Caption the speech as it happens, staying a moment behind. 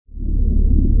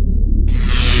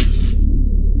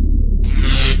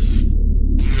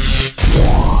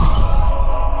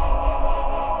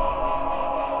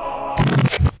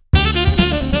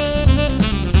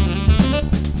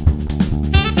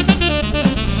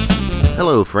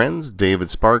Hello friends,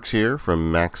 David Sparks here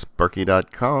from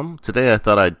MacSparky.com. Today I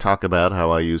thought I'd talk about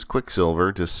how I use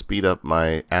Quicksilver to speed up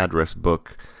my address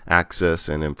book access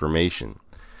and information.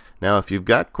 Now if you've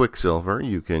got Quicksilver,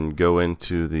 you can go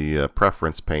into the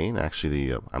preference pane, actually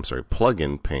the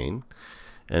plugin pane,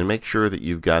 and make sure that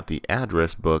you've got the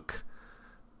address book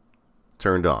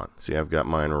turned on. See, I've got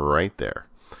mine right there.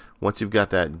 Once you've got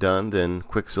that done, then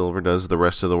Quicksilver does the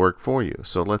rest of the work for you.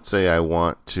 So let's say I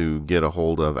want to get a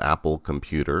hold of Apple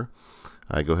Computer.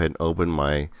 I go ahead and open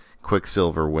my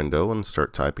Quicksilver window and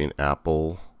start typing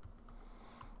Apple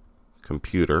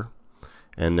Computer.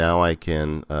 And now I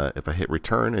can, if I hit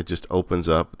return, it just opens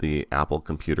up the Apple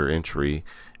Computer entry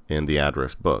in the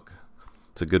address book.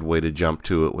 It's a good way to jump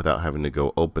to it without having to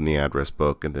go open the address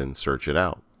book and then search it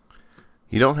out.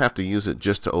 You don't have to use it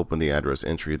just to open the address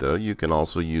entry, though. You can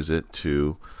also use it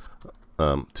to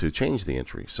change the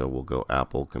entry. So we'll go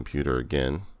Apple Computer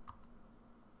again.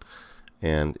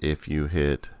 And if you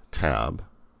hit Tab,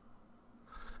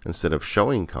 instead of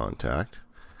showing contact,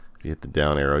 if you hit the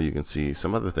down arrow, you can see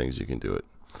some other things you can do it.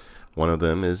 One of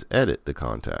them is edit the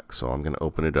contact. So I'm going to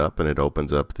open it up, and it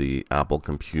opens up the Apple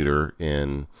Computer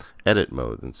in edit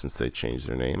mode. And since they changed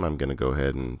their name, I'm going to go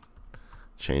ahead and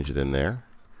change it in there.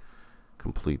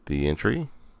 Complete the entry,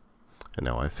 and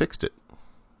now I've fixed it.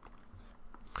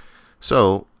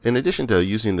 So in addition to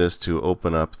using this to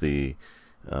open up the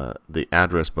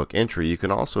address book entry, you can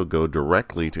also go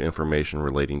directly to information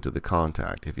relating to the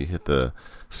contact. If you hit the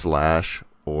slash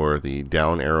or the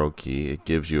down arrow key, it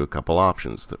gives you a couple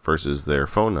options. The first is their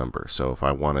phone number. So if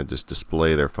I want to just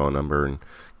display their phone number and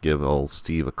give old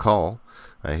Steve a call,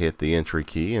 I hit the entry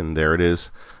key, and there it is,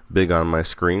 big on my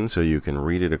screen, so you can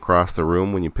read it across the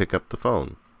room when you pick up the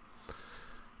phone.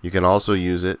 You can also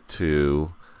use it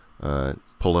to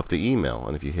pull up the email,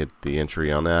 and if you hit the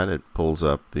entry on that, it pulls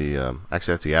up the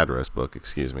actually that's the address book,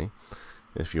 excuse me,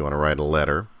 if you want to write a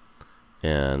letter.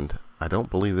 And I don't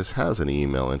believe this has an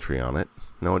email entry on it.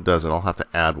 No, it doesn't. I'll have to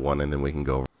add one, and then we can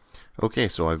go over. Okay,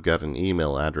 so I've got an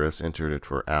email address, entered it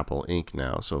for Apple Inc.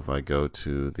 now. So if I go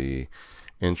to the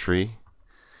entry,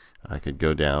 I could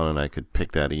go down and I could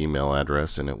pick that email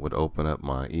address, and it would open up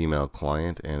my email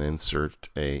client and insert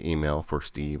a email for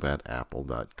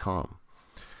steve@apple.com.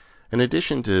 In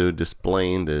addition to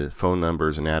displaying the phone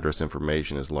numbers and address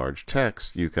information as large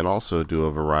text, you can also do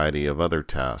a variety of other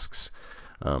tasks.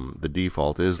 The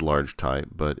default is large type,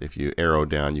 but if you arrow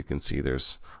down, you can see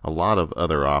there's a lot of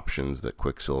other options that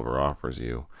Quicksilver offers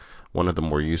you. One of the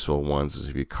more useful ones is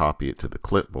if you copy it to the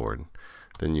clipboard,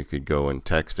 then you could go and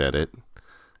text edit,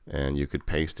 and you could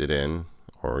paste it in,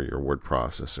 or your word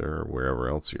processor, or wherever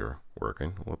else you're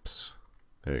working. Whoops.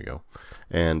 There you go.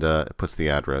 And it puts the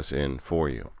address in for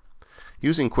you.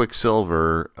 Using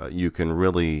Quicksilver, you can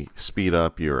really speed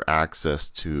up your access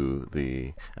to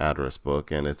the address book,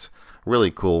 and it's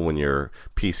really cool when your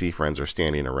PC friends are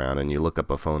standing around and you look up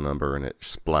a phone number and it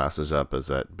splashes up as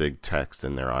that big text,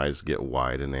 and their eyes get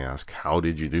wide and they ask, how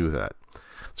did you do that?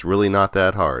 It's really not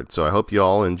that hard. So I hope you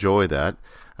all enjoy that.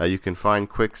 You can find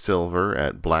Quicksilver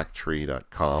at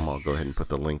blacktree.com. I'll go ahead and put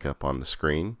the link up on the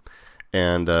screen.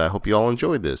 And I hope you all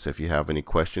enjoyed this. If you have any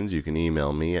questions, you can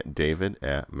email me at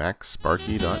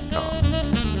david@macsparky.com.